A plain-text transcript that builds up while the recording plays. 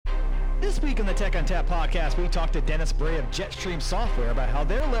This week on the Tech on Tap podcast, we talked to Dennis Bray of Jetstream Software about how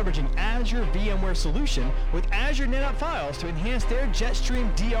they're leveraging Azure VMware solution with Azure NetApp Files to enhance their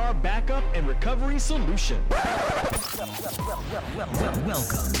Jetstream DR backup and recovery solution.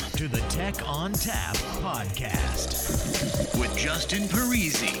 Welcome to the Tech on Tap podcast with Justin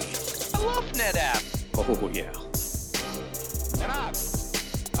Parisi. I love NetApp. Oh, yeah.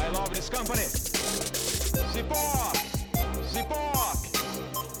 NetApp, I love this company. Support.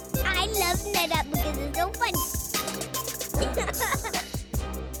 I love NetApp because it's so fun.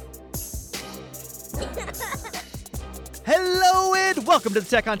 Hello and welcome to the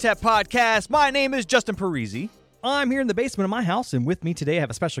Tech on Tap podcast. My name is Justin Parisi. I'm here in the basement of my house, and with me today I have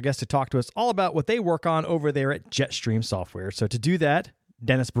a special guest to talk to us all about what they work on over there at Jetstream Software. So to do that,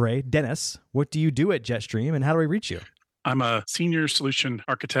 Dennis Bray. Dennis, what do you do at Jetstream and how do we reach you? I'm a senior solution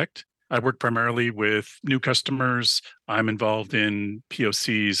architect. I work primarily with new customers. I'm involved in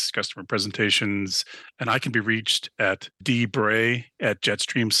POCs, customer presentations, and I can be reached at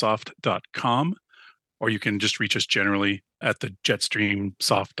dbray@jetstreamsoft.com, or you can just reach us generally at the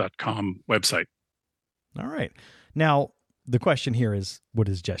jetstreamsoft.com website. All right. Now, the question here is, what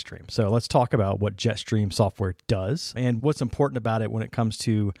is Jetstream? So let's talk about what Jetstream Software does and what's important about it when it comes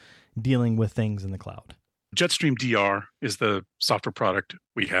to dealing with things in the cloud. Jetstream DR is the software product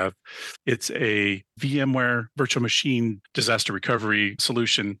we have. It's a VMware virtual machine disaster recovery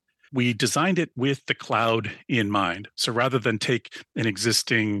solution. We designed it with the cloud in mind. So rather than take an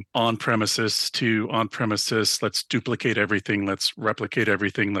existing on-premises to on-premises, let's duplicate everything, let's replicate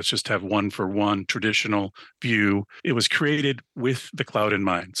everything, let's just have one-for-one traditional view, it was created with the cloud in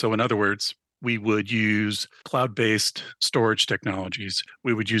mind. So in other words, we would use cloud-based storage technologies.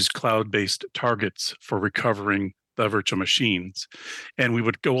 We would use cloud-based targets for recovering the virtual machines. And we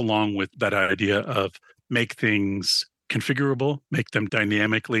would go along with that idea of make things configurable, make them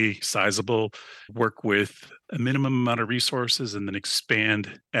dynamically sizable, work with a minimum amount of resources and then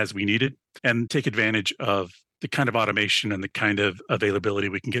expand as we need it, and take advantage of the kind of automation and the kind of availability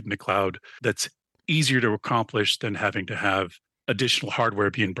we can get in the cloud that's easier to accomplish than having to have additional hardware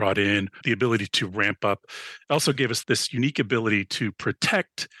being brought in, the ability to ramp up. It also gave us this unique ability to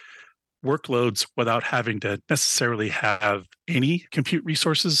protect workloads without having to necessarily have any compute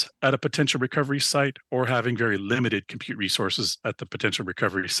resources at a potential recovery site or having very limited compute resources at the potential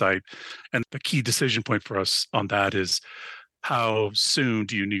recovery site. And the key decision point for us on that is how soon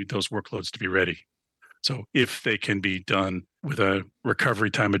do you need those workloads to be ready? So if they can be done with a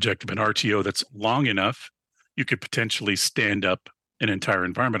recovery time objective, an RTO that's long enough, you could potentially stand up an entire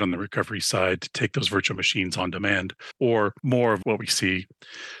environment on the recovery side to take those virtual machines on demand. Or more of what we see,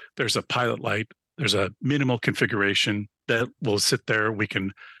 there's a pilot light, there's a minimal configuration that will sit there. We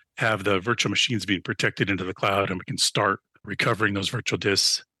can have the virtual machines being protected into the cloud, and we can start recovering those virtual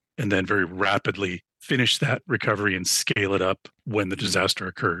disks and then very rapidly finish that recovery and scale it up when the disaster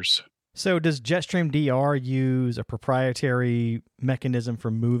occurs. So does Jetstream DR use a proprietary mechanism for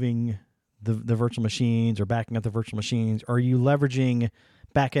moving the virtual machines or backing up the virtual machines? Are you leveraging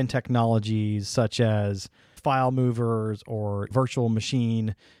back-end technologies such as file movers or virtual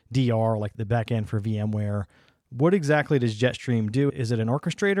machine DR, like the back-end for VMware? What exactly does Jetstream do? Is it an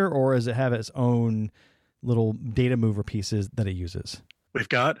orchestrator or does it have its own little data mover pieces that it uses? We've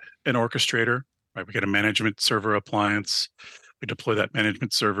got an orchestrator, right? We got a management server appliance. We deploy that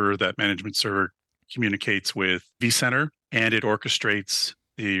management server. That management server communicates with vCenter and it orchestrates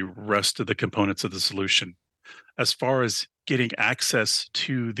the rest of the components of the solution. As far as getting access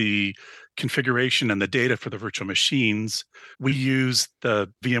to the configuration and the data for the virtual machines, we use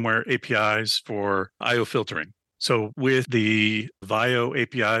the VMware APIs for IO filtering. So with the VIO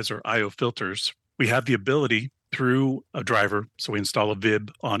APIs or IO filters, we have the ability through a driver. So we install a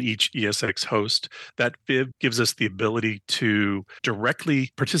VIB on each ESX host. That VIB gives us the ability to directly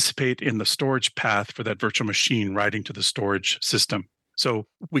participate in the storage path for that virtual machine writing to the storage system. So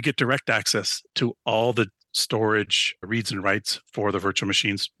we get direct access to all the storage reads and writes for the virtual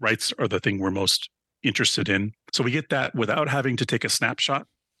machines. Writes are the thing we're most interested in. So we get that without having to take a snapshot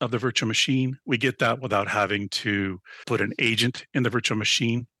of the virtual machine. We get that without having to put an agent in the virtual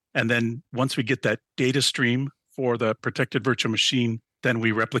machine. And then once we get that data stream for the protected virtual machine, then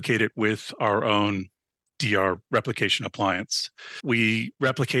we replicate it with our own DR replication appliance. We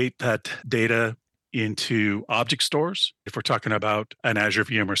replicate that data into object stores. If we're talking about an Azure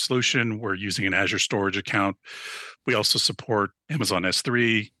VMware solution, we're using an Azure storage account. We also support Amazon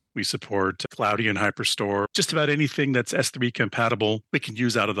S3. We support Cloudian Hyperstore. Just about anything that's S3 compatible, we can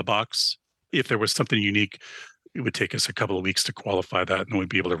use out of the box. If there was something unique, it would take us a couple of weeks to qualify that, and we'd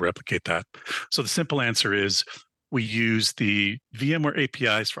be able to replicate that. So the simple answer is We use the VMware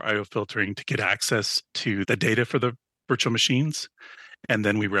APIs for IO filtering to get access to the data for the virtual machines. And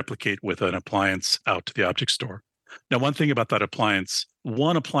then we replicate with an appliance out to the object store. Now, one thing about that appliance,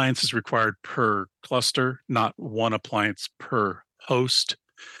 one appliance is required per cluster, not one appliance per host.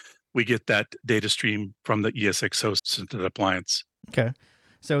 We get that data stream from the ESX hosts into the appliance. Okay.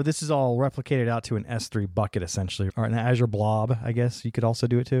 So this is all replicated out to an S3 bucket, essentially, or an Azure blob, I guess you could also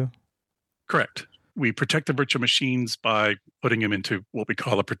do it too? Correct. We protect the virtual machines by putting them into what we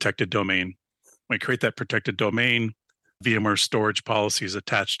call a protected domain. When we create that protected domain, VMware storage policy is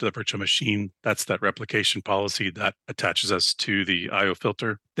attached to the virtual machine. That's that replication policy that attaches us to the IO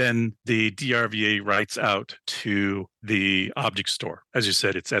filter. Then the DRVA writes out to the object store. As you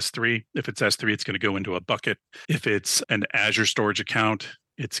said, it's S3. If it's S3, it's going to go into a bucket. If it's an Azure storage account,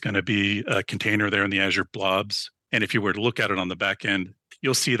 it's going to be a container there in the Azure blobs. And if you were to look at it on the back end,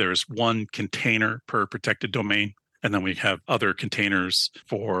 you'll see there's one container per protected domain. And then we have other containers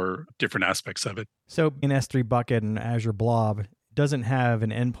for different aspects of it. So an S3 bucket and Azure blob doesn't have an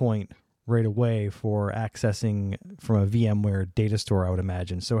endpoint right away for accessing from a VMware data store, I would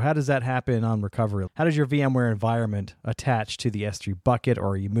imagine. So how does that happen on recovery? How does your VMware environment attach to the S3 bucket, or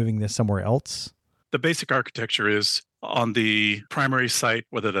are you moving this somewhere else? The basic architecture is on the primary site,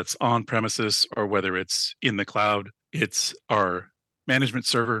 whether that's on premises or whether it's in the cloud, it's our management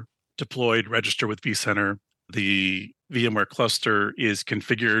server deployed, register with vCenter. The VMware cluster is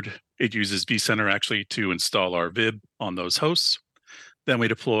configured. It uses vCenter actually to install our VIB on those hosts. Then we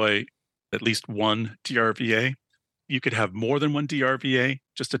deploy at least one DRVA. You could have more than one DRVA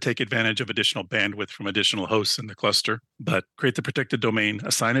just to take advantage of additional bandwidth from additional hosts in the cluster, but create the protected domain,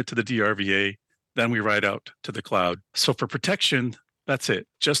 assign it to the DRVA, then we write out to the cloud. So for protection, that's it.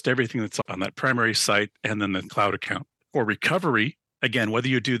 Just everything that's on that primary site and then the cloud account. For recovery, again, whether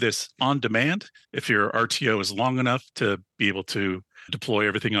you do this on demand, if your RTO is long enough to be able to deploy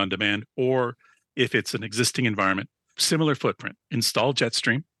everything on demand, or if it's an existing environment, similar footprint, install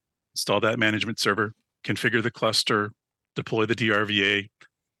Jetstream, install that management server, configure the cluster, deploy the DRVA,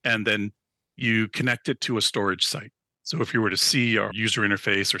 and then you connect it to a storage site. So if you were to see our user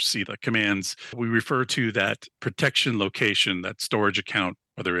interface or see the commands, we refer to that protection location, that storage account,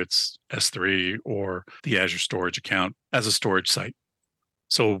 whether it's S3 or the Azure storage account, as a storage site.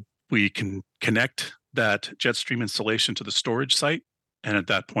 So we can connect that Jetstream installation to the storage site. And at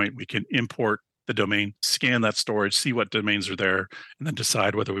that point, we can import the domain, scan that storage, see what domains are there, and then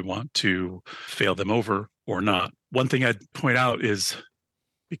decide whether we want to fail them over or not. One thing I'd point out is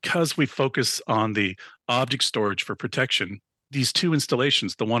because we focus on the object storage for protection, these two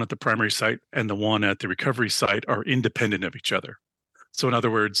installations, the one at the primary site and the one at the recovery site, are independent of each other. So in other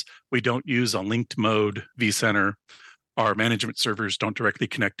words, we don't use a linked mode vCenter. Our management servers don't directly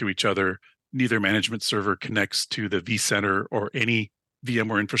connect to each other. Neither management server connects to the vCenter or any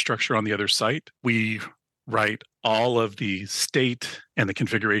VMware infrastructure on the other site. We write all of the state and the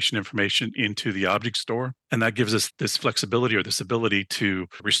configuration information into the object store. And that gives us this flexibility or this ability to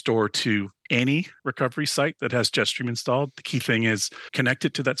restore to any recovery site that has Jetstream installed. The key thing is connect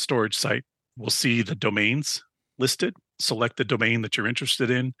it to that storage site. We'll see the domains listed, select the domain that you're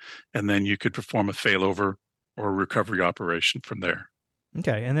interested in, and then you could perform a failover or recovery operation from there.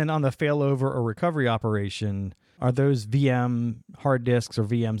 Okay. And then on the failover or recovery operation, are those VM hard disks or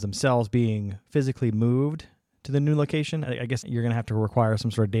VMs themselves being physically moved to the new location? I guess you're going to have to require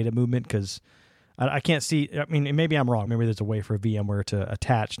some sort of data movement because I can't see. I mean, maybe I'm wrong. Maybe there's a way for VMware to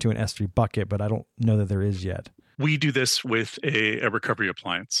attach to an S3 bucket, but I don't know that there is yet. We do this with a recovery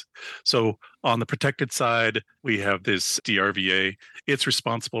appliance. So on the protected side, we have this DRVA. It's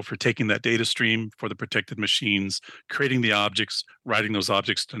responsible for taking that data stream for the protected machines, creating the objects, writing those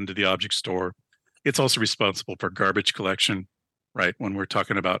objects into the object store. It's also responsible for garbage collection, right? When we're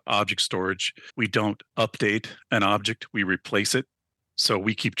talking about object storage, we don't update an object, we replace it. So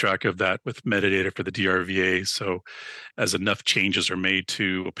we keep track of that with metadata for the DRVA. So as enough changes are made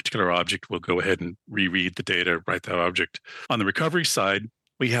to a particular object, we'll go ahead and reread the data, write that object. On the recovery side,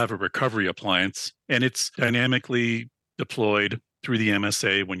 we have a recovery appliance, and it's dynamically deployed through the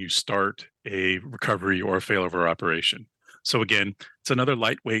MSA when you start a recovery or a failover operation. So again, it's another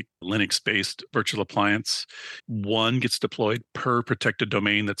lightweight Linux-based virtual appliance. One gets deployed per protected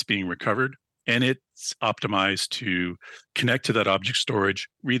domain that's being recovered, and it's optimized to connect to that object storage,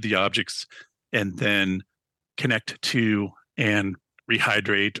 read the objects, and then connect to and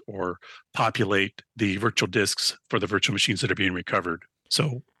rehydrate or populate the virtual disks for the virtual machines that are being recovered.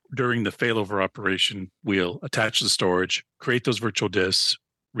 So during the failover operation, we'll attach the storage, create those virtual disks,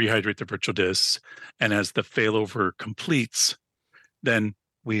 rehydrate the virtual disks, and as the failover completes, then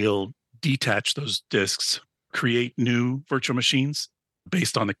we'll detach those disks create new virtual machines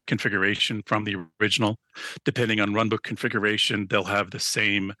based on the configuration from the original. Depending on runbook configuration, they'll have the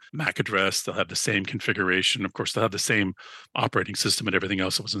same MAC address, they'll have the same configuration. Of course, they'll have the same operating system and everything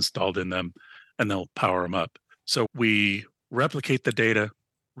else that was installed in them, and they'll power them up. So we replicate the data,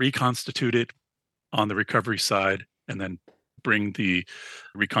 reconstitute it on the recovery side, and then bring the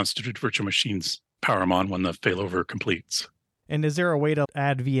reconstituted virtual machines, power them on when the failover completes. And is there a way to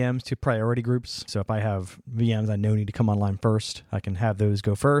add VMs to priority groups? So if I have VMs I know need to come online first, I can have those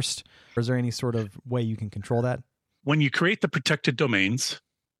go first. Or is there any sort of way you can control that? When you create the protected domains,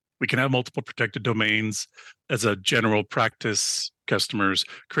 we can have multiple protected domains. As a general practice, customers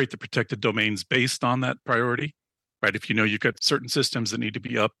create the protected domains based on that priority, right? If you know you've got certain systems that need to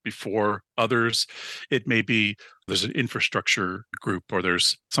be up before others, it may be there's an infrastructure group or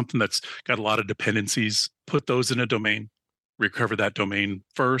there's something that's got a lot of dependencies. Put those in a domain, recover that domain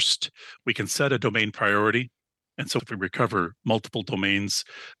first. We can set a domain priority. And so if we recover multiple domains,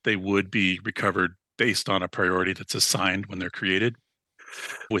 they would be recovered based on a priority that's assigned when they're created.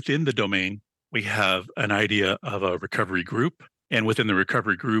 Within the domain, we have an idea of a recovery group. And within the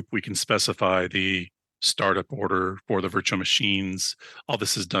recovery group, we can specify the startup order for the virtual machines. All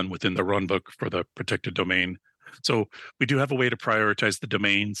this is done within the runbook for the protected domain. So we do have a way to prioritize the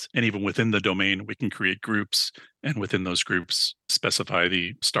domains, and even within the domain, we can create groups, and within those groups, specify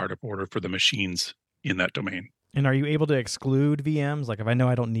the startup order for the machines in that domain. And are you able to exclude VMs? Like if I know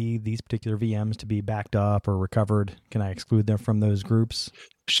I don't need these particular VMs to be backed up or recovered, can I exclude them from those groups?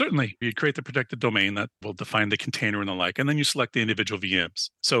 Certainly, you create the protected domain that will define the container and the like, and then you select the individual VMs.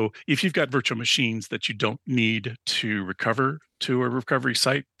 So if you've got virtual machines that you don't need to recover to a recovery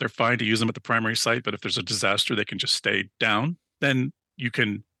site, they're fine to use them at the primary site, but if there's a disaster, they can just stay down, then you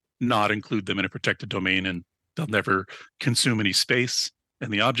can not include them in a protected domain and they'll never consume any space in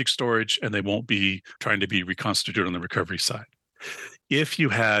the object storage, and they won't be trying to be reconstituted on the recovery side. If you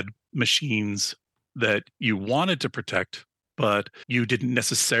had machines that you wanted to protect, but you didn't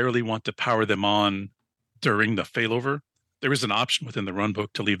necessarily want to power them on during the failover, there is an option within the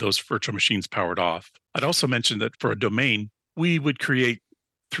runbook to leave those virtual machines powered off. I'd also mention that for a domain, we would create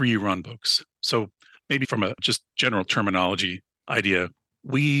 3 runbooks. So maybe from a just general terminology idea,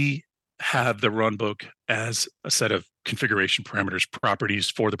 we have the runbook as a set of configuration parameters, properties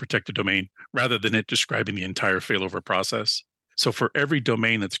for the protected domain, rather than it describing the entire failover process. So for every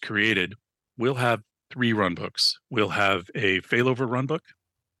domain that's created, we'll have 3 runbooks. We'll have a failover runbook,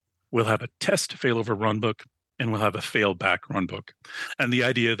 we'll have a test failover runbook, and we'll have a failback runbook. And the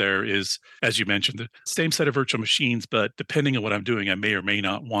idea there is, as you mentioned, the same set of virtual machines, but depending on what I'm doing, I may or may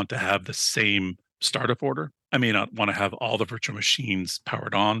not want to have the same startup order. I may not want to have all the virtual machines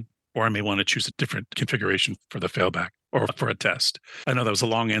powered on, or I may want to choose a different configuration for the failback or for a test. I know that was a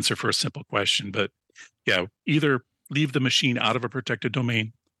long answer for a simple question, but yeah, either leave the machine out of a protected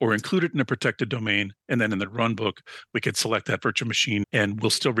domain or include it in a protected domain. And then in the runbook, we could select that virtual machine and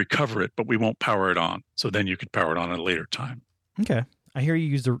we'll still recover it, but we won't power it on. So then you could power it on at a later time. Okay. I hear you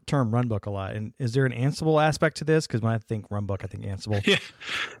use the term runbook a lot. And is there an Ansible aspect to this? Because when I think runbook, I think Ansible. Yeah.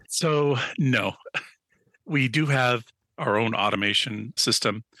 So no, we do have our own automation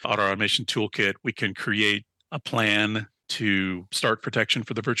system, auto automation toolkit. We can create a plan to start protection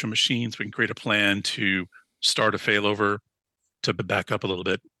for the virtual machines. We can create a plan to start a failover. To back up a little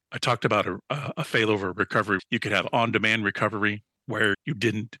bit, I talked about a failover recovery. You could have on-demand recovery where you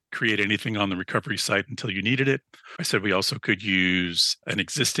didn't create anything on the recovery site until you needed it. I said we also could use an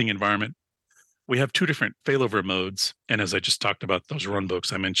existing environment. We have 2 different failover modes. And as I just talked about those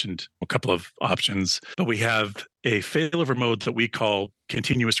runbooks, I mentioned a couple of options, but we have a failover mode that we call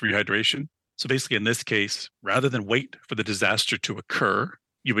continuous rehydration. So basically in this case, rather than wait for the disaster to occur,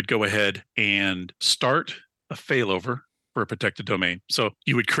 you would go ahead and start a failover for a protected domain. So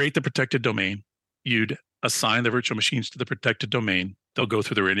you would create the protected domain, you'd assign the virtual machines to the protected domain, they'll go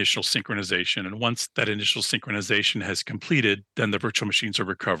through their initial synchronization. And once that initial synchronization has completed, then the virtual machines are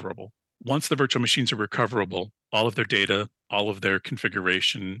recoverable. Once the virtual machines are recoverable, all of their data, all of their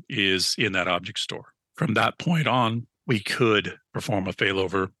configuration is in that object store. From that point on, we could perform a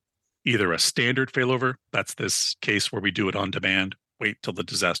failover, either a standard failover, that's this case where we do it on demand, wait till the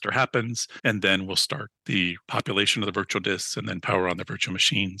disaster happens, and then we'll start the population of the virtual disks and then power on the virtual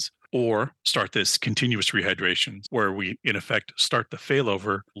machines. Or start this continuous rehydration where we, in effect, start the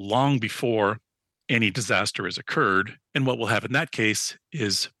failover long before any disaster has occurred. And what we'll have in that case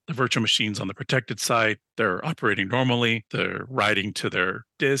is the virtual machines on the protected side, they're operating normally, they're writing to their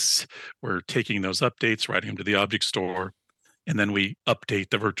disks, we're taking those updates, writing them to the object store, and then we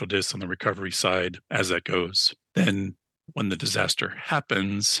update the virtual disks on the recovery side as that goes. Then when the disaster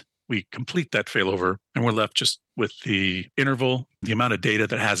happens, we complete that failover and we're left just with the interval, the amount of data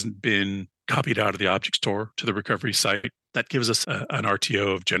that hasn't been copied out of the object store to the recovery site. That gives us an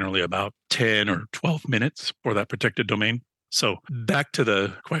RTO of generally about 10 or 12 minutes for that protected domain. So back to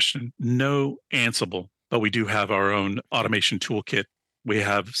the question, no Ansible, but we do have our own automation toolkit. We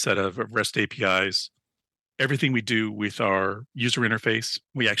have a set of REST APIs. Everything we do with our user interface,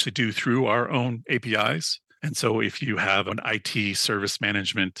 we actually do through our own APIs. And so if you have an IT service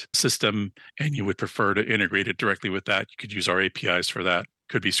management system and you would prefer to integrate it directly with that, you could use our APIs for that.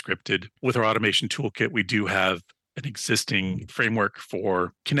 Could be scripted. With our automation toolkit, we do have an existing framework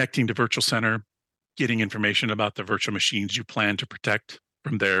for connecting to Virtual Center, getting information about the virtual machines you plan to protect.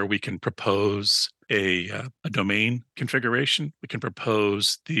 From there, we can propose a domain configuration. We can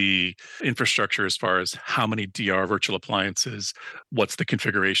propose the infrastructure as far as how many DR virtual appliances, what's the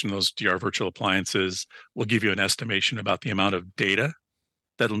configuration of those DR virtual appliances. We'll give you an estimation about the amount of data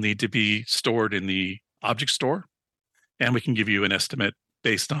that'll need to be stored in the object store. And we can give you an estimate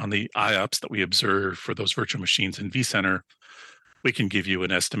based on the IOPS that we observe for those virtual machines in vCenter. We can give you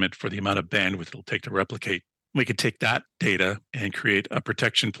an estimate for the amount of bandwidth it'll take to replicate. We could take that data and create a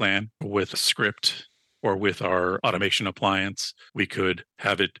protection plan with a script or with our automation appliance. We could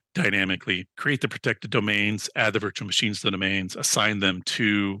have it dynamically create the protected domains, add the virtual machines to the domains, assign them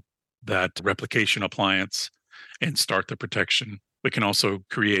to that replication appliance, and start the protection. We can also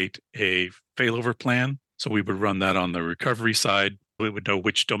create a failover plan. So we would run that on the recovery side. We would know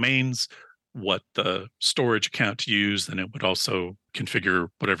which domains, what the storage account to use, and it would also configure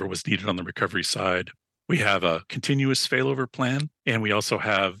whatever was needed on the recovery side. We have a continuous failover plan, and we also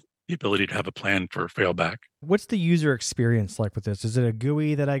have the ability to have a plan for failback. What's the user experience like with this? Is it a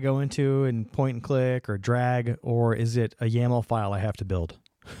GUI that I go into and point and click or drag, or is it a YAML file I have to build?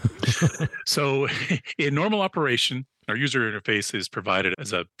 So in normal operation, our user interface is provided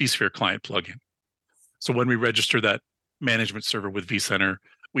as a vSphere client plugin. So when we register that management server with vCenter,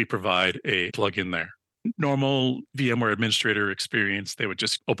 we provide a plugin there. Normal VMware administrator experience, they would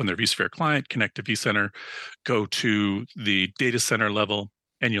just open their vSphere client, connect to vCenter, go to the data center level,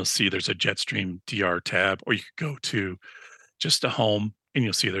 and you'll see there's a Jetstream DR tab, or you could go to just a home and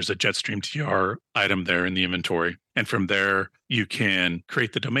you'll see there's a Jetstream DR item there in the inventory. And from there, you can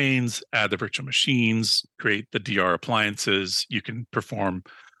create the domains, add the virtual machines, create the DR appliances. You can perform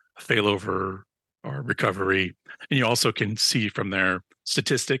a failover or recovery. And you also can see from there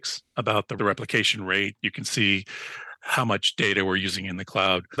statistics about the replication rate. You can see how much data we're using in the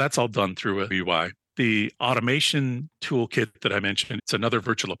cloud. That's all done through a UI. The automation toolkit that I mentioned, it's another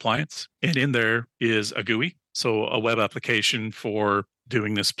virtual appliance. And in there is a GUI, so a web application for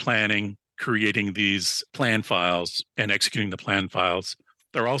doing this planning, creating these plan files and executing the plan files.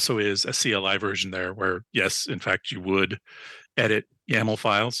 There also is a CLI version there where, yes, in fact, you would edit YAML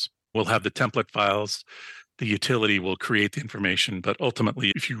files. We'll have the template files. The utility will create the information, but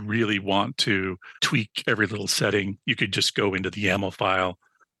ultimately, if you really want to tweak every little setting, you could just go into the YAML file,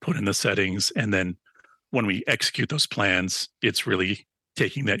 put in the settings, and then when we execute those plans, it's really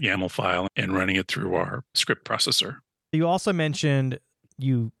taking that YAML file and running it through our script processor. You also mentioned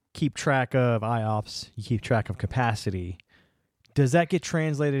you keep track of IOPS, you keep track of capacity. Does that get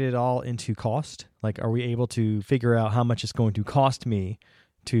translated at all into cost? Like, are we able to figure out how much it's going to cost me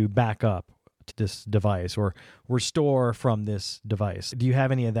to back up to this device or restore from this device? Do you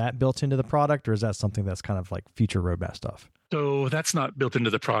have any of that built into the product, or is that something that's kind of like future roadmap stuff? So that's not built into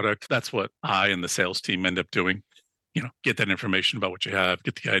the product. That's what I and the sales team end up doing. Get that information about what you have,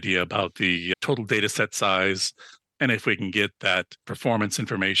 get the idea about the total data set size. And if we can get that performance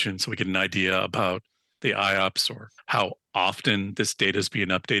information, so we get an idea about the IOPS or how often this data is being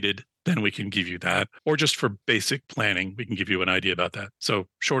updated, then we can give you that. Or just for basic planning, we can give you an idea about that. So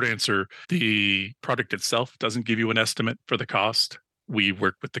short answer, the product itself doesn't give you an estimate for the cost. We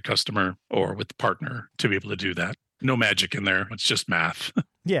work with the customer or with the partner to be able to do that. No magic in there. It's just math.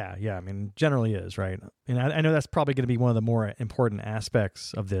 Yeah. I mean, generally is, right? And I know that's probably going to be one of the more important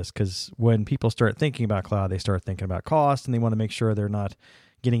aspects of this, because when people start thinking about cloud, they start thinking about cost, and they want to make sure they're not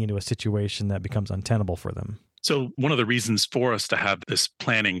getting into a situation that becomes untenable for them. So one of the reasons for us to have this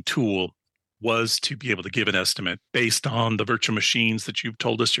planning tool was to be able to give an estimate based on the virtual machines that you've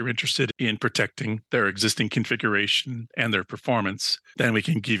told us you're interested in protecting, their existing configuration and their performance. Then we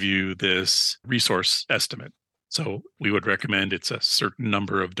can give you this resource estimate. So we would recommend it's a certain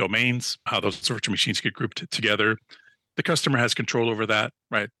number of domains, how those virtual machines get grouped together. The customer has control over that,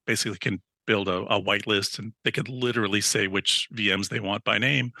 right? Basically can build a whitelist, and they could literally say which VMs they want by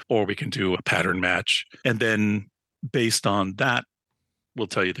name, or we can do a pattern match. And then based on that, we'll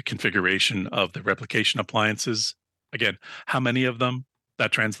tell you the configuration of the replication appliances. Again, how many of them,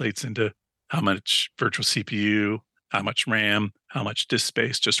 That translates into how much virtual CPU, how much RAM, how much disk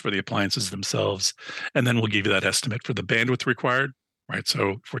space just for the appliances themselves. And then we'll give you that estimate for the bandwidth required, right?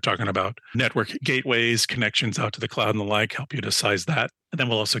 So if we're talking about network gateways, connections out to the cloud and the like, help you to size that. And then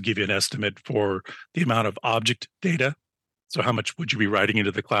we'll also give you an estimate for the amount of object data. So how much would you be writing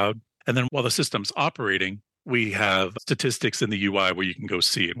into the cloud? And then while the system's operating, we have statistics in the UI where you can go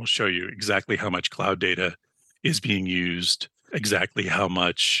see, and we'll show you exactly how much cloud data is being used, exactly how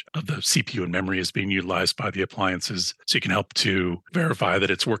much of the CPU and memory is being utilized by the appliances. So you can help to verify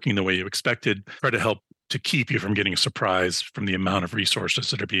that it's working the way you expected, try to help to keep you from getting a surprise from the amount of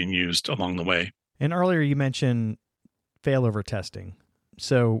resources that are being used along the way. And earlier you mentioned failover testing.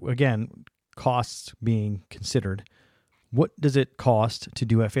 So again, costs being considered. What does it cost to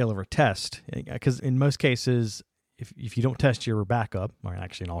do a failover test? Because in most cases, if you don't test your backup, or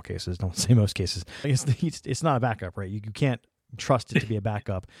actually in all cases, don't say most cases, it's not a backup, right? You can't trust it to be a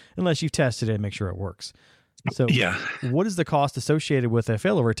backup unless you've tested it and make sure it works. So yeah, what is the cost associated with a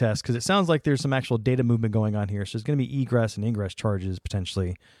failover test? Because it sounds like there's some actual data movement going on here. So there's going to be egress and ingress charges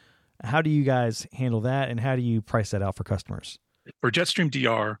potentially. How do you guys handle that, and how do you price that out for customers? For Jetstream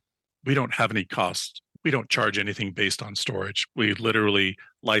DR, we don't have any costs. We don't charge anything based on storage. We literally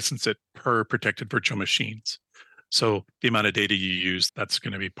license it per protected virtual machines. So the amount of data you use, that's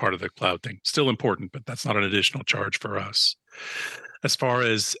going to be part of the cloud thing. Still important, but that's not an additional charge for us. As far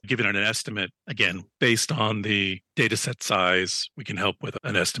as giving it an estimate, again, based on the data set size, we can help with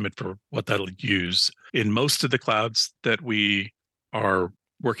an estimate for what that'll use. In most of the clouds that we are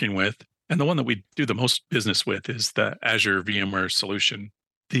working with, and the one that we do the most business with is the Azure VMware solution.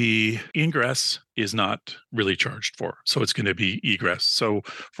 The ingress is not really charged for, so it's going to be egress. So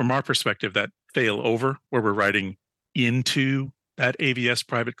from our perspective, that failover, where we're writing into that AVS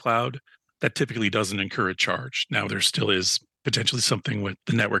private cloud, that typically doesn't incur a charge. Now, there still is potentially something with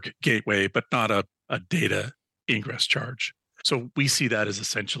the network gateway, but not a data ingress charge. So we see that as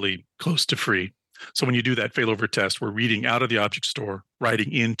essentially close to free. So when you do that failover test, we're reading out of the object store,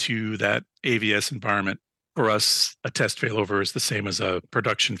 writing into that AVS environment. For us, a test failover is the same as a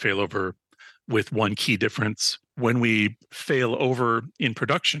production failover, with one key difference. When we fail over in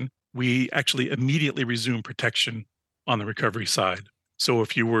production, we actually immediately resume protection on the recovery side. So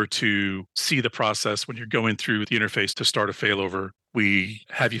if you were to see the process when you're going through the interface to start a failover, we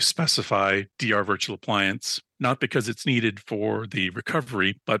have you specify DR virtual appliance, not because it's needed for the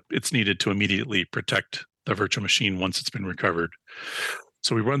recovery, but it's needed to immediately protect the virtual machine once it's been recovered.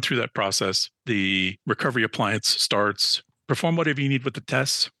 So we run through that process. The recovery appliance starts, perform whatever you need with the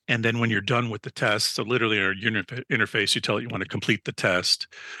tests. And then when you're done with the test, so literally in our interface, you tell it you want to complete the test.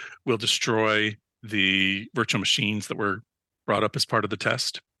 We'll destroy the virtual machines that were brought up as part of the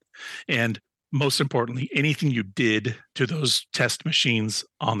test. And most importantly, anything you did to those test machines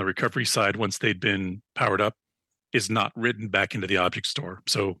on the recovery side once they'd been powered up is not written back into the object store.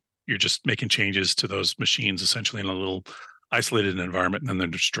 So you're just making changes to those machines essentially in a little isolated environment, and then they're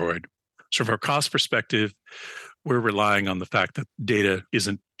destroyed. So from a cost perspective, we're relying on the fact that data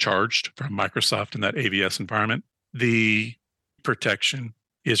isn't charged from Microsoft in that AVS environment. The protection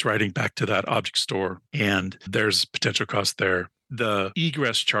is writing back to that object store, and there's potential cost there. The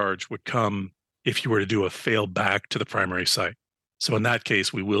egress charge would come if you were to do a fail back to the primary site. So in that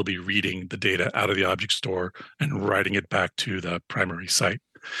case, we will be reading the data out of the object store and writing it back to the primary site.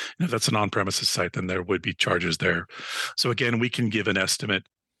 And if that's an on-premises site, then there would be charges there. So again, we can give an estimate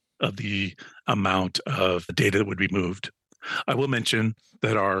of the amount of data that would be moved. I will mention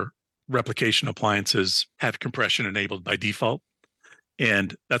that our replication appliances have compression enabled by default.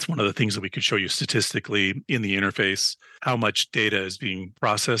 And that's one of the things that we could show you statistically in the interface, how much data is being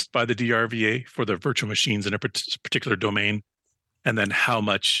processed by the DRVA for the virtual machines in a particular domain, and then how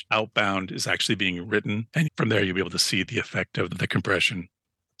much outbound is actually being written. And from there, you'll be able to see the effect of the compression.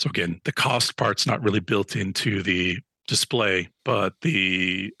 So again, the cost part's not really built into the display, but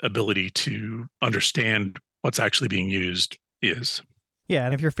the ability to understand what's actually being used is. Yeah,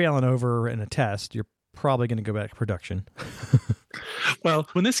 and if you're failing over in a test, you're probably going to go back to production. Well,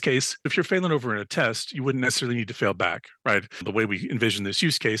 in this case, if you're failing over in a test, you wouldn't necessarily need to fail back, right? The way we envision this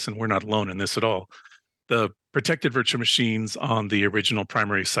use case, and we're not alone in this at all, the protected virtual machines on the original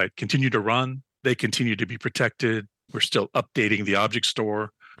primary site continue to run. They continue to be protected. We're still updating the object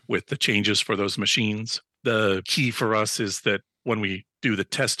store with the changes for those machines. The key for us is that when we do the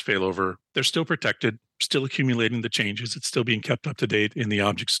test failover, they're still protected, still accumulating the changes. It's still being kept up to date in the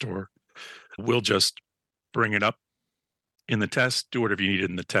object store. We'll just bring it up in the test, do whatever you need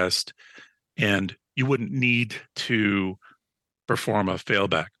in the test, and you wouldn't need to perform a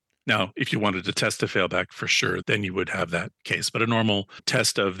failback. Now, if you wanted to test a failback for sure, then you would have that case. But a normal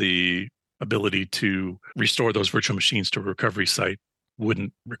test of the ability to restore those virtual machines to a recovery site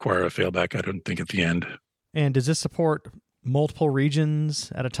wouldn't require a failback, I don't think, at the end. And does this support multiple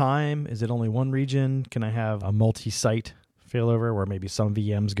regions at a time? Is it only one region? Can I have a multi-site failover where maybe some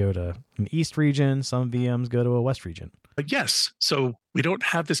VMs go to an east region, some VMs go to a west region? Yes. So we don't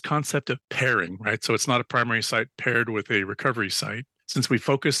have this concept of pairing, right? So it's not a primary site paired with a recovery site. Since we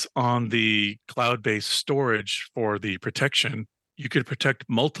focus on the cloud-based storage for the protection, you could protect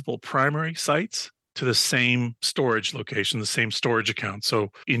multiple primary sites to the same storage location, the same storage account. So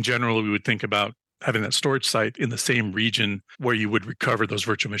in general, we would think about having that storage site in the same region where you would recover those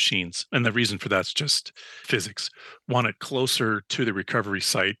virtual machines. And the reason for that's just physics. Want it closer to the recovery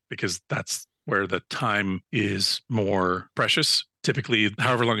site because that's where the time is more precious. Typically,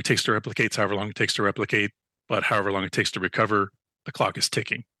 however long it takes to replicate, but however long it takes to recover, the clock is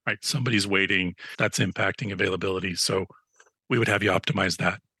ticking, right? Somebody's waiting. That's impacting availability. So we would have you optimize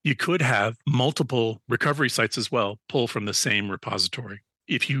that. You could have multiple recovery sites as well, pull from the same repository.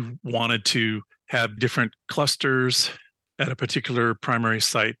 If you wanted to have different clusters at a particular primary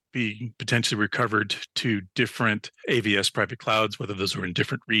site being potentially recovered to different AVS private clouds, whether those were in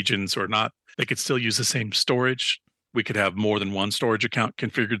different regions or not, they could still use the same storage. We could have more than one storage account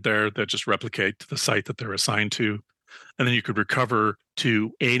configured there that just replicate to the site that they're assigned to. And then you could recover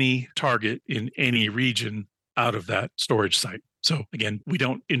to any target in any region out of that storage site. So again, we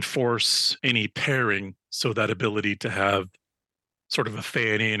don't enforce any pairing. So that ability to have sort of a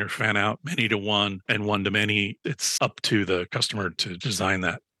fan in or fan out, many to one and one to many, it's up to the customer to design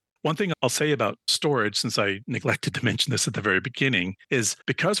that. One thing I'll say about storage, since I neglected to mention this at the very beginning, is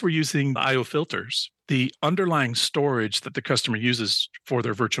because we're using IO filters, the underlying storage that the customer uses for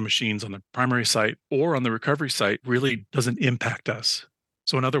their virtual machines on the primary site or on the recovery site really doesn't impact us.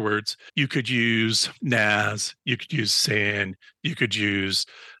 So in other words, you could use NAS, you could use SAN, you could use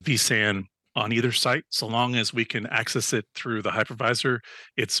vSAN on either site, so long as we can access it through the hypervisor,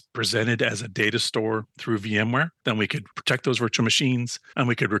 it's presented as a data store through VMware, then we could protect those virtual machines and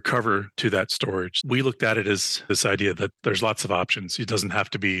we could recover to that storage. We looked at it as this idea that there's lots of options. It doesn't have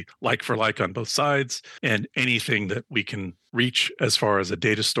to be like for like on both sides, and anything that we can reach as far as a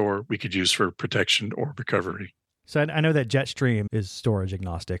data store, we could use for protection or recovery. So I know that Jetstream is storage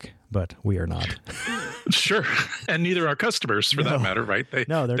agnostic, but we are not. Sure. And neither are customers for that matter, right? They're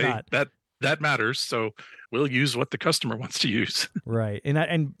not. That matters. So we'll use what the customer wants to use. Right.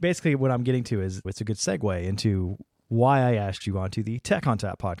 And basically what I'm getting to is it's a good segue into why I asked you onto the Tech on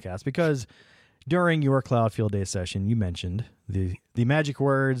Tap podcast, because during your Cloud Field Day session, you mentioned the magic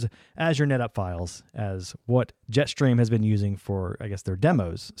words Azure NetApp Files as what Jetstream has been using for, I guess, their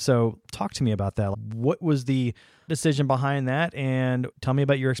demos. So talk to me about that. What was the decision behind that? And tell me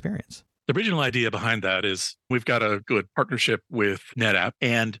about your experience. The original idea behind that is we've got a good partnership with NetApp,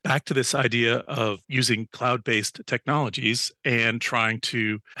 and back to this idea of using cloud-based technologies and trying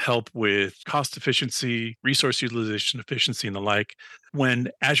to help with cost efficiency, resource utilization efficiency, and the like. When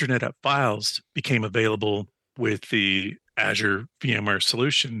Azure NetApp Files became available with the Azure VMware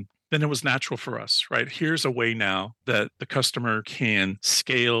solution, then it was natural for us, right? Here's a way now that the customer can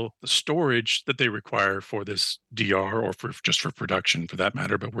scale the storage that they require for this DR or for just for production for that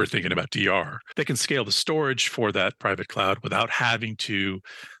matter, but we're thinking about DR. They can scale the storage for that private cloud without having to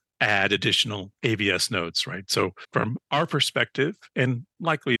add additional AVS nodes, right? So from our perspective, and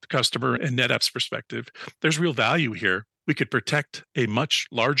likely the customer and NetApp's perspective, there's real value here. We could protect a much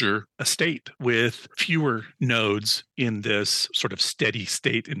larger estate with fewer nodes in this sort of steady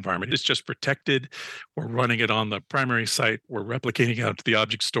state environment. It's just protected. We're running it on the primary site. We're replicating out to the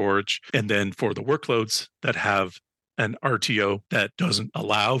object storage. And then for the workloads that have an RTO that doesn't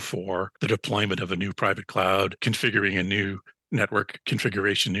allow for the deployment of a new private cloud, configuring a new network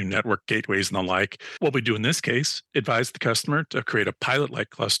configuration, new network gateways and the like. What we do in this case, advise the customer to create a pilot-like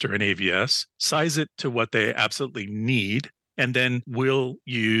cluster in AVS, size it to what they absolutely need, and then we'll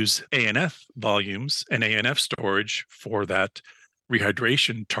use ANF volumes and ANF storage for that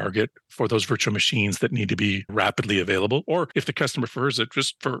rehydration target for those virtual machines that need to be rapidly available, or if the customer prefers it,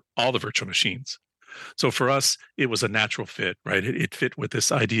 just for all the virtual machines. So for us, it was a natural fit, right? It fit with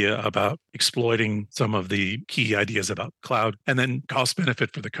this idea about exploiting some of the key ideas about cloud and then cost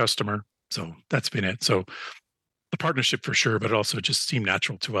benefit for the customer. So that's been it. So the partnership for sure, but it also just seemed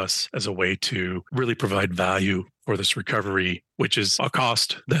natural to us as a way to really provide value for this recovery, which is a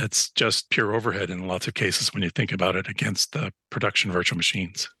cost that's just pure overhead in lots of cases when you think about it against the production virtual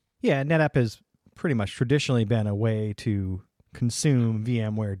machines. Yeah, NetApp has pretty much traditionally been a way to consume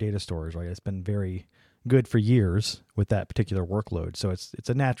VMware data stores, right? It's been very good for years with that particular workload. So it's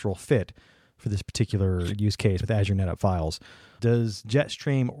a natural fit for this particular use case with Azure NetApp Files. Does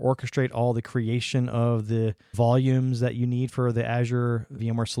Jetstream orchestrate all the creation of the volumes that you need for the Azure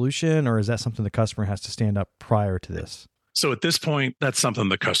VMware solution, or is that something the customer has to stand up prior to this? So at this point, that's something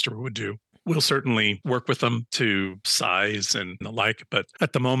the customer would do. We'll certainly work with them to size and the like, but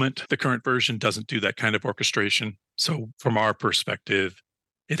at the moment, the current version doesn't do that kind of orchestration. So from our perspective,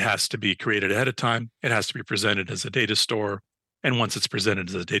 it has to be created ahead of time. It has to be presented as a data store. And once it's presented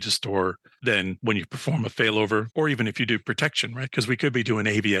as a data store, then when you perform a failover, or even if you do protection, right? Because we could be doing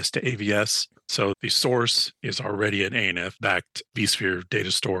AVS to AVS. So the source is already an ANF-backed vSphere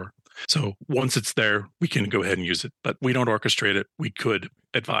data store. So once it's there, we can go ahead and use it. But we don't orchestrate it. We could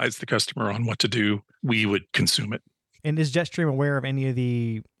advise the customer on what to do. We would consume it. And is Jetstream aware of any of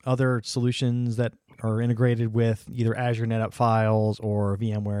the other solutions that are integrated with either Azure NetApp Files or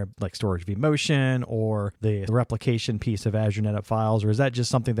VMware, like Storage vMotion or the replication piece of Azure NetApp Files? Or is that just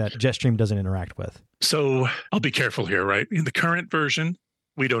something that Jetstream doesn't interact with? So I'll be careful here, right? In the current version,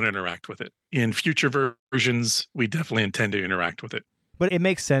 we don't interact with it. In future versions, we definitely intend to interact with it. But it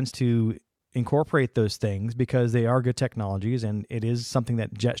makes sense to incorporate those things because they are good technologies, and it is something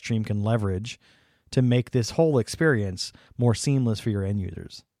that Jetstream can leverage to make this whole experience more seamless for your end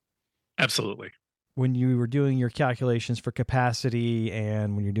users. Absolutely. When you were doing your calculations for capacity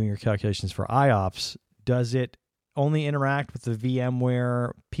and when you're doing your calculations for IOPS, does it only interact with the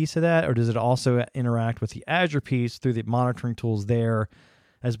VMware piece of that, or does it also interact with the Azure piece through the monitoring tools there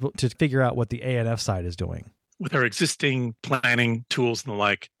as to figure out what the ANF side is doing? With our existing planning tools and the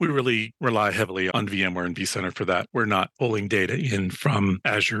like, we really rely heavily on VMware and vCenter for that. We're not pulling data in from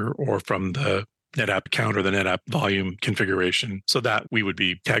Azure or from the NetApp count or the NetApp volume configuration, so that we would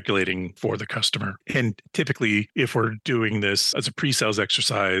be calculating for the customer. And typically, if we're doing this as a pre-sales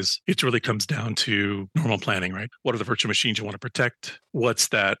exercise, it really comes down to normal planning, right? What are the virtual machines you want to protect? What's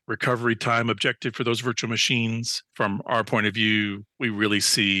that recovery time objective for those virtual machines? From our point of view, we really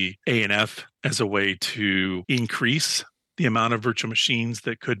see ANF as a way to increase the amount of virtual machines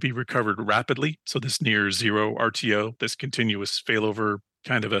that could be recovered rapidly. So this near zero RTO, this continuous failover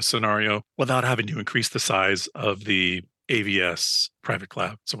kind of a scenario, without having to increase the size of the AVS private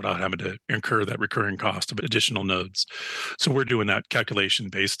cloud. So without having to incur that recurring cost of additional nodes. So we're doing that calculation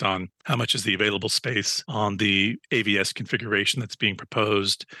based on how much is the available space on the AVS configuration that's being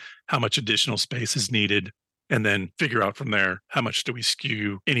proposed, how much additional space is needed, and then figure out from there, how much do we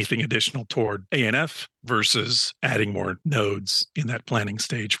skew anything additional toward ANF versus adding more nodes in that planning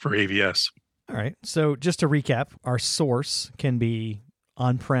stage for AVS. All right. So just to recap, our source can be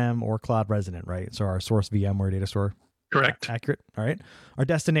on-prem or cloud resident, right? So our source VMware data store. Correct. Accurate. All right. Our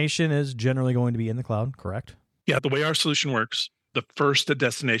destination is generally going to be in the cloud, correct? Yeah, the way our solution works, the first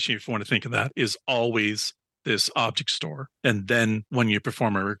destination, if you want to think of that, is always this object store. And then when you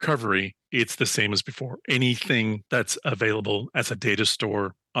perform a recovery, it's the same as before. Anything that's available as a data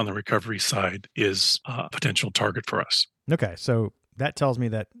store on the recovery side is a potential target for us. Okay. So that tells me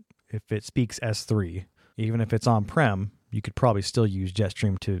that if it speaks S3, even if it's on-prem, you could probably still use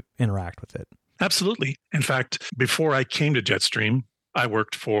Jetstream to interact with it. Absolutely. In fact, before I came to Jetstream, I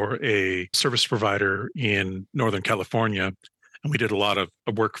worked for a service provider in Northern California, and we did a lot of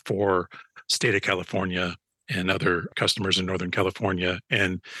work for state of California and other customers in Northern California.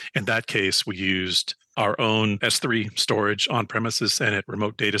 And in that case, we used our own S3 storage on premises and at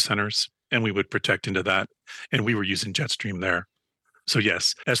remote data centers, and we would protect into that. And we were using Jetstream there. So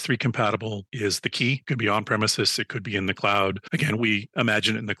yes, S3 compatible is the key. It could be on premises. It could be in the cloud. Again, we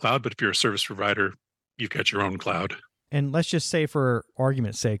imagine it in the cloud, but if you're a service provider, you've got your own cloud. And let's just say for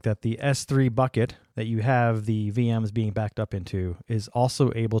argument's sake that the S3 bucket that you have the VMs being backed up into is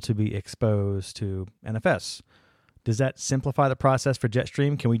also able to be exposed to NFS. Does that simplify the process for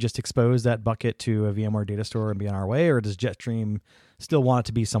Jetstream? Can we just expose that bucket to a VMware data store and be on our way, or does Jetstream still want it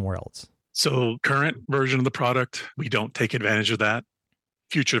to be somewhere else? So current version of the product, we don't take advantage of that.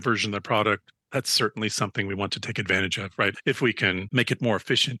 Future version of the product, that's certainly something we want to take advantage of, right? If we can make it more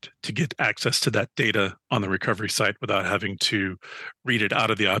efficient to get access to that data on the recovery site without having to read it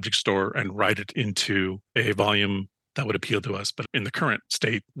out of the object store and write it into a volume, that would appeal to us. But in the current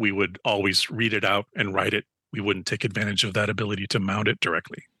state, we would always read it out and write it. We wouldn't take advantage of that ability to mount it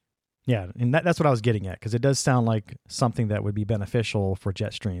directly. Yeah, and that's what I was getting at, because it does sound like something that would be beneficial for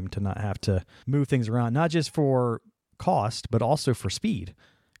Jetstream to not have to move things around, not just for cost, but also for speed.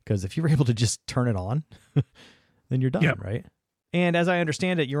 Because if you're able to just turn it on, then you're done, right? And as I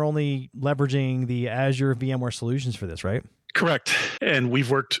understand it, you're only leveraging the Azure VMware solutions for this, right? Correct. And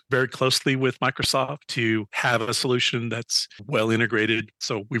we've worked very closely with Microsoft to have a solution that's well integrated.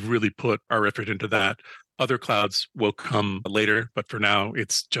 So we've really put our effort into that. Other clouds will come later, but for now,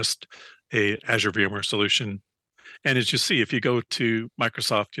 it's just a Azure VMware solution. And as you see, if you go to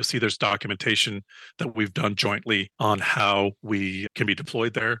Microsoft, you'll see there's documentation that we've done jointly on how we can be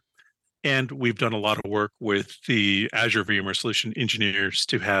deployed there. And we've done a lot of work with the Azure VMware solution engineers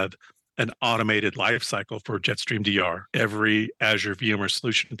to have an automated lifecycle for Jetstream DR. Every Azure VMware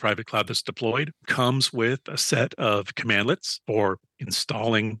solution private cloud that's deployed comes with a set of commandlets for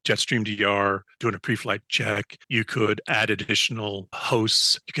installing Jetstream DR, doing a pre-flight check. You could add additional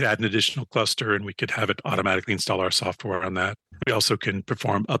hosts. You could add an additional cluster, and we could have it automatically install our software on that. We also can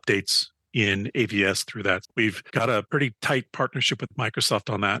perform updates in AVS through that. We've got a pretty tight partnership with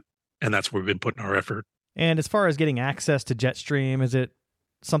Microsoft on that, and that's where we've been putting our effort. And as far as getting access to Jetstream, is it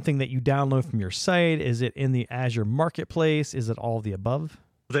something that you download from your site? Is it in the Azure Marketplace? Is it all of the above?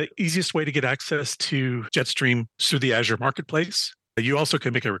 The easiest way to get access to Jetstream is through the Azure Marketplace. You also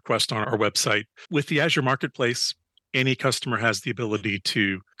can make a request on our website. With the Azure Marketplace, any customer has the ability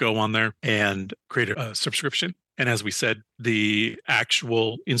to go on there and create a subscription. And as we said, the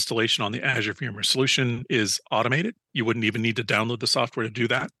actual installation on the Azure VMware solution is automated. You wouldn't even need to download the software to do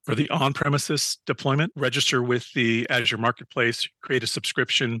that. For the on-premises deployment, register with the Azure Marketplace, create a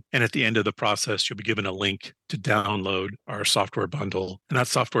subscription, and at the end of the process, you'll be given a link to download our software bundle. And that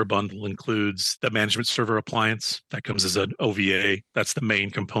software bundle includes the management server appliance that comes as an OVA. That's the main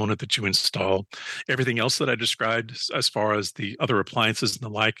component that you install. Everything else that I described as far as the other appliances and the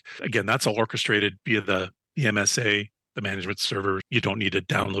like, again, that's all orchestrated via the MSA, the management server. You don't need to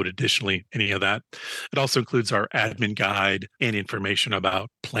download additionally any of that. It also includes our admin guide and information about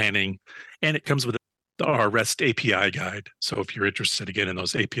planning. And it comes with our REST API guide. So if you're interested again in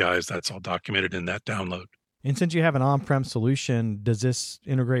those APIs, that's all documented in that download. And since you have an on-prem solution, does this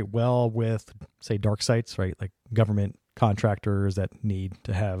integrate well with, say, dark sites, right? Like government contractors that need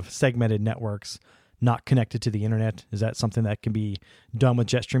to have segmented networks not connected to the internet? Is that something that can be done with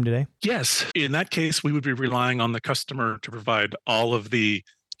Jetstream today? Yes. In that case, we would be relying on the customer to provide all of the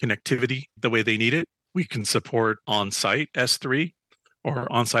connectivity the way they need it. We can support on-site S3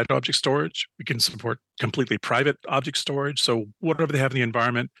 or on-site object storage. We can support completely private object storage. So whatever they have in the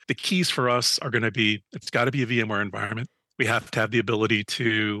environment, the keys for us are going to be, it's got to be a VMware environment. We have to have the ability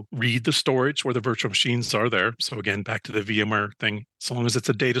to read the storage where the virtual machines are there. So again, back to the VMware thing, as long as it's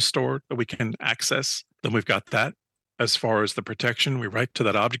a data store that we can access, then we've got that. As far as the protection, we write to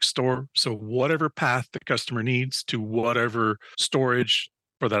that object store. So whatever path the customer needs to whatever storage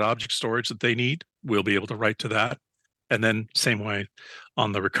for that object storage that they need, we'll be able to write to that. And then same way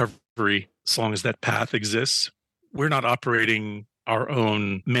on the recovery, as long as that path exists, we're not operating our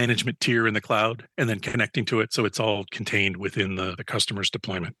own management tier in the cloud and then connecting to it. So it's all contained within the customer's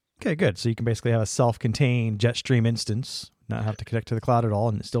deployment. Okay, good. So you can basically have a self-contained Jetstream instance, not have to connect to the cloud at all,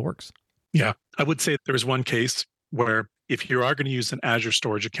 and it still works. Yeah. I would say there was one case where if you are going to use an Azure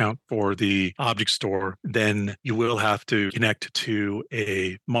storage account for the object store, then you will have to connect to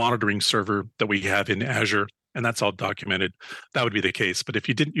a monitoring server that we have in Azure, and that's all documented. That would be the case. But if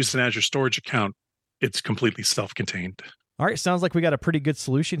you didn't use an Azure storage account, it's completely self-contained. All right, sounds like we got a pretty good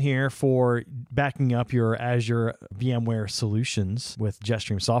solution here for backing up your Azure VMware solutions with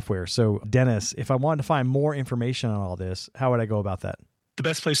Jetstream Software. So, Dennis, if I wanted to find more information on all this, how would I go about that? The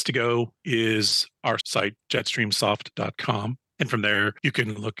best place to go is our site, jetstreamsoft.com. And from there, you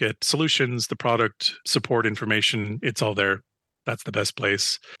can look at solutions, the product support information. It's all there. That's the best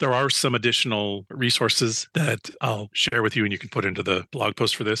place. There are some additional resources that I'll share with you and you can put into the blog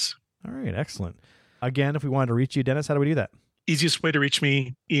post for this. All right, excellent. Again, if we wanted to reach you, Dennis, how do we do that? Easiest way to reach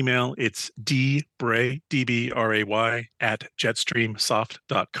me, email, it's dbray, D-B-R-A-Y, at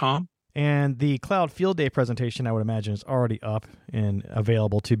jetstreamsoft.com. And the Cloud Field Day presentation, I would imagine, is already up and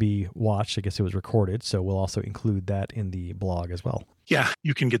available to be watched. I guess it was recorded, so we'll also include that in the blog as well. Yeah,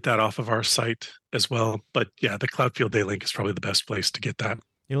 you can get that off of our site as well. But yeah, the Cloud Field Day link is probably the best place to get that.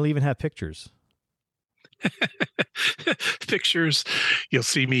 It'll even have pictures. Pictures. You'll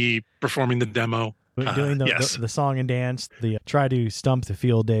see me performing the demo. Doing the song and dance, try to stump the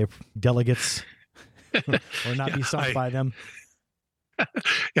field day delegates or not be stumped by them.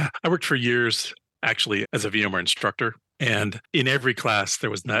 Yeah, I worked for years actually as a VMware instructor. And in every class,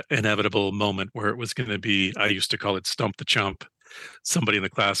 there was that inevitable moment where it was going to be, I used to call it stump the chump. Somebody in the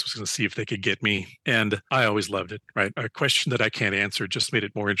class was going to see if they could get me. And I always loved it, right? A question that I can't answer just made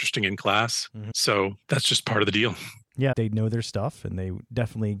it more interesting in class. Mm-hmm. So that's just part of the deal. Yeah, they know their stuff and they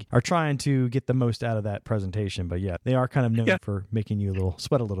definitely are trying to get the most out of that presentation. But yeah, they are kind of known for making you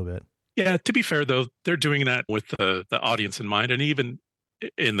sweat a little bit. Yeah, to be fair, though, they're doing that with the audience in mind. And even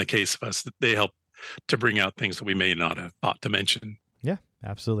in the case of us, they help to bring out things that we may not have thought to mention. Yeah,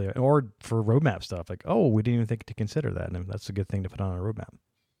 absolutely. Or for roadmap stuff, like, oh, we didn't even think to consider that. And that's a good thing to put on a roadmap.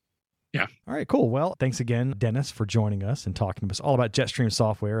 Yeah. All right, cool. Well, thanks again, Dennis, for joining us and talking to us all about Jetstream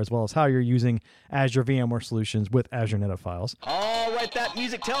Software, as well as how you're using Azure VMware solutions with Azure NetApp Files. All right, that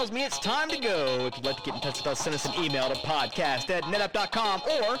music tells me it's time to go. If you'd like to get in touch with us, send us an email to podcast@netapp.com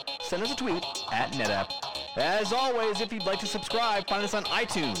or send us a tweet @netapp. As always, if you'd like to subscribe, find us on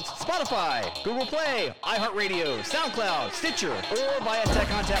iTunes, Spotify, Google Play, iHeartRadio, SoundCloud, Stitcher, or via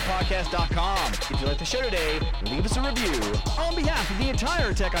TechOnTapPodcast.com. If you like the show today, leave us a review. On behalf of the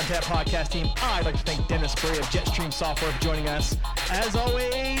entire Tech on Tap podcast team, I'd like to thank Dennis Bray of Jetstream Software for joining us. As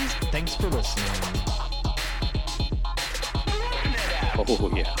always, thanks for listening.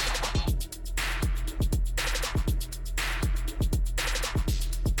 Oh, yeah.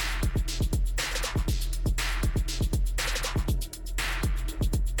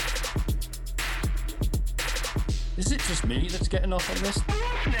 Is it just me that's getting off on this?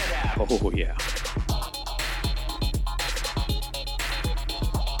 Oh, yeah.